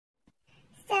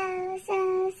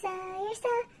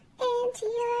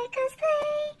your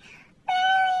cosplay.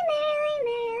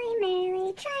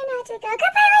 Merrily, try not to go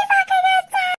completely fucking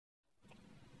insane.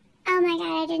 Oh my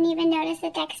god, I didn't even notice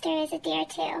that Dexter is a deer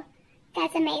too.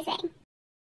 That's amazing.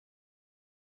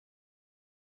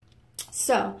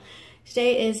 So,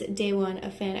 today is day one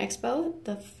of Fan Expo,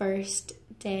 the first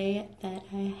day that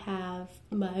I have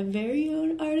my very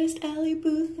own Artist Alley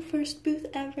booth, the first booth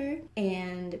ever.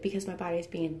 And because my body's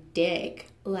being a dick,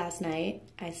 last night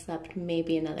I slept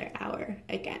maybe another hour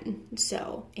again.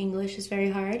 So, English is very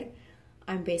hard.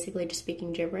 I'm basically just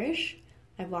speaking gibberish.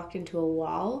 I've walked into a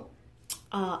wall.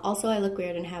 Also, I look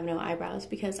weird and have no eyebrows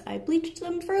because I bleached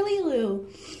them for Leeloo.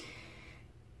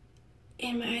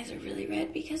 And my eyes are really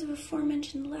red because of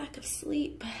aforementioned lack of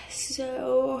sleep.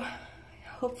 So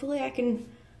hopefully I can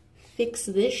fix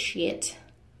this shit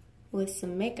with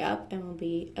some makeup and we'll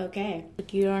be okay.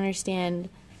 Like, you don't understand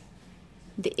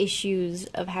the issues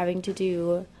of having to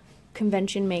do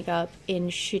convention makeup in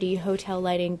shitty hotel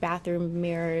lighting, bathroom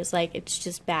mirrors. Like, it's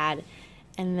just bad.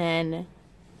 And then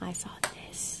I saw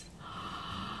this.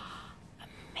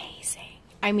 Amazing.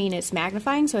 I mean, it's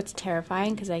magnifying, so it's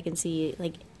terrifying because I can see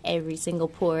like every single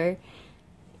pore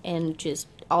and just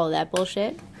all of that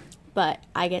bullshit. But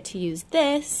I get to use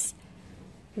this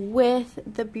with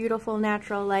the beautiful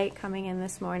natural light coming in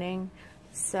this morning.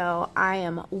 So I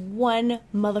am one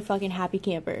motherfucking happy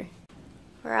camper.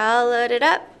 We're all loaded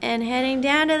up and heading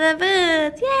down to the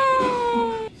booth.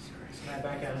 Yay! Can I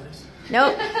back out of this?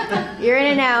 Nope. You're in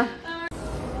it now.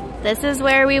 This is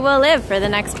where we will live for the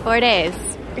next 4 days.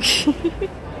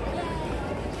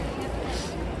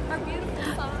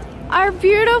 Our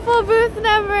beautiful booth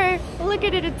number. Look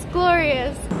at it, it's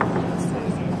glorious.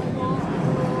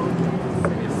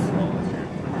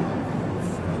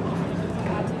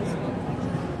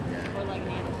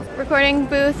 Recording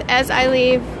booth as I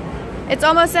leave. It's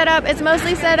almost set up, it's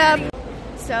mostly set up.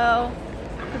 So,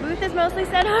 the booth is mostly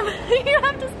set up. You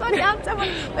have to slow down someone.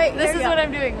 Wait, this is what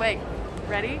I'm doing. Wait,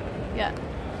 ready? Yeah.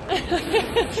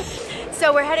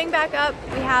 So we're heading back up.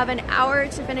 We have an hour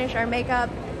to finish our makeup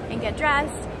and get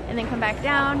dressed. And then come back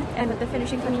down and with the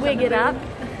finishing touches, wig it up.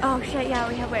 Oh shit, yeah,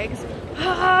 we have wigs.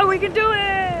 Ah, we can do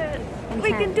it!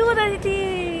 We can do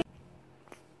it!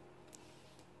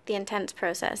 The intense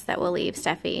process that will leave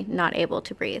Steffi not able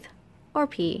to breathe, or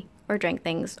pee, or drink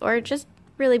things, or just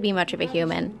really be much of a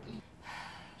human.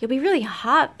 You'll be really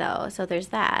hot though, so there's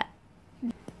that.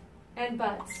 And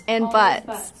butts. And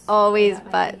butts. Always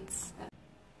butts.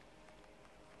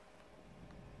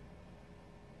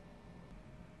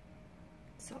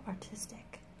 So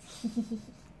artistic.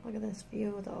 Look at this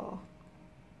view though.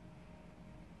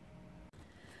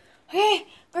 Okay,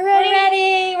 we're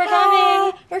ready. We're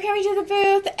coming. We're coming to the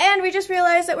booth, and we just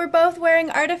realized that we're both wearing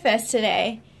Artifice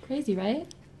today. Crazy, right?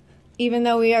 Even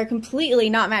though we are completely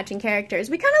not matching characters,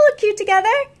 we kind of look cute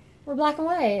together. We're black and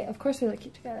white. Of course we look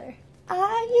cute together.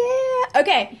 Yeah.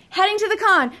 Okay, heading to the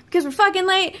con because we're fucking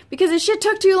late, because this shit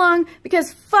took too long,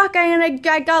 because fuck, I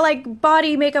got like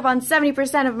body makeup on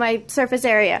 70% of my surface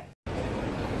area.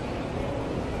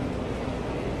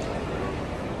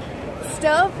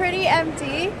 Still pretty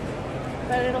empty,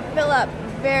 but it'll fill up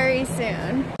very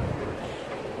soon.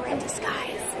 We're in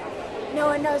disguise. No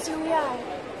one knows who we are.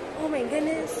 Oh my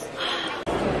goodness.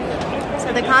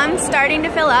 So the con's starting to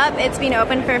fill up. It's been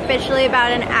open for officially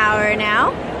about an hour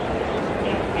now.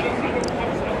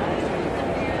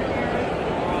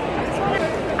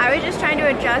 I was just trying to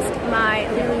adjust my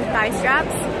Leeloo thigh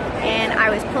straps, and I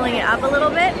was pulling it up a little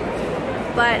bit,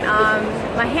 but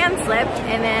my hand slipped,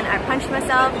 and then I punched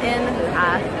myself in the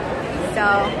hoo-ha.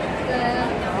 So,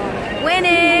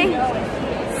 winning!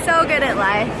 So good at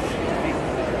life.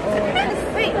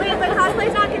 Wait, the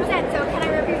cosplay's not consent, so can I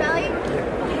rub your belly?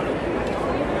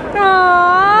 Aww!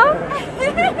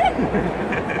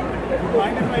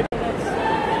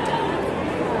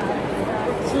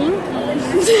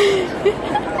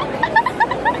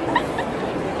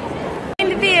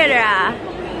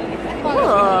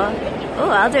 Ooh,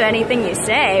 I'll do anything you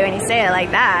say when you say it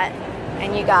like that.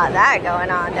 And you got that going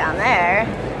on down there.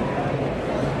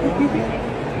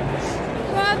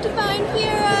 We have to find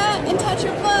Kira and touch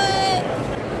her foot.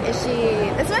 Is she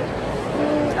this one?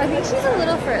 I think she's a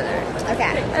little further.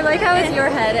 Okay. I like how it's your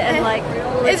head and like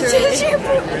literally. It's just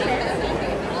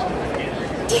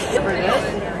your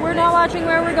We're not watching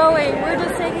where we're going. We're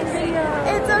just taking video.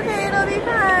 It's okay, it'll be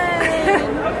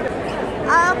fine.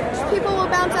 People will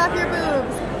bounce off your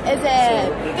boobs. Is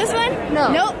it this one?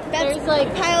 No. Nope. That's There's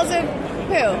like piles of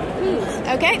poo. Please.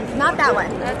 Okay, not that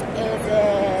one. Is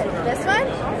it this one?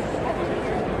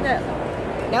 No.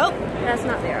 Nope. That's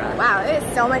not Vera. Wow, it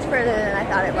is so much further than I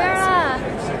thought it was. Vera.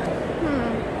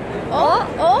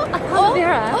 Oh,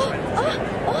 Vera. Oh.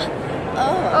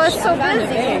 was so busy.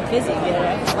 Very busy video.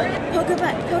 Poke her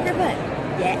butt, poke her butt.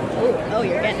 Yeah. Oh,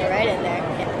 you're getting it right in there.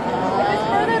 It's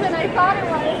harder than I thought it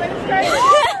was. I was trying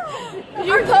to...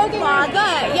 You're poking your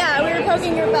butt. Yeah, we were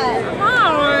poking your butt.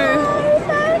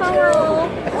 Hello.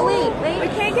 Wait. We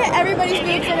can't get everybody's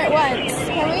boobs in at once.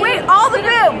 Can we? Wait, all the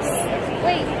boobs.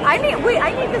 Wait, I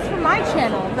need this for my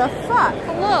channel. The fuck?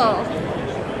 Hello.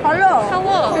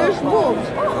 Hello. There's boobs.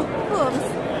 Oh,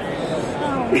 boobs.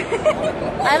 I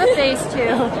have a face too.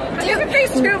 You have a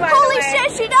face too, by Holy the way.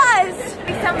 shit, she does!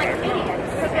 We sound like idiots.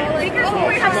 Because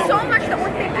we have so much that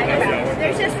we're thinking about.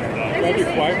 There's just Be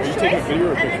quiet. Are you taking a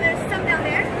video or and then there's some down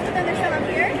there, and then there's some up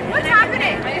here. What's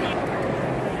happening?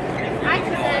 I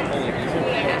consent.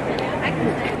 Yeah, I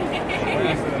consent.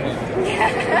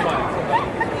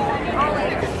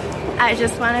 I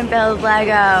just want to build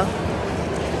Lego.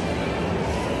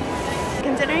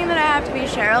 Considering that I have to be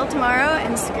Cheryl tomorrow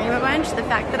and scream a bunch, the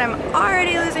fact that I'm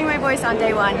already losing my voice on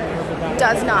day one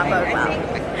does not bode well.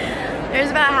 There's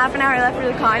about half an hour left for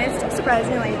the con. It's still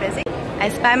surprisingly busy. I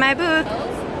spy my booth.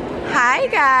 Hi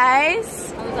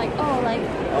guys. I was like, oh, like...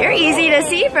 You're easy to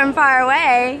see from far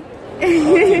away.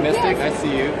 Optimistic, I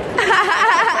see you.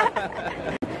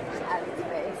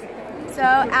 So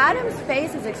Adam's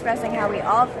face is expressing how we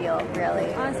all feel,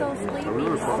 really. I'm so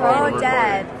sleepy. So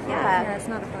dead. Yeah. Yeah, it's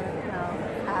not a fun.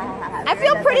 I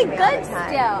feel pretty good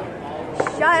still.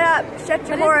 Shut up. Shut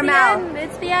your whore mouth.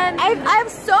 It's the end. I have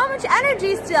so much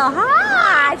energy still.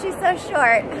 Ha! She's so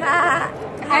short. Ha!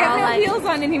 I have no heels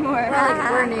on anymore.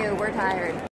 We're new. We're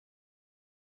tired.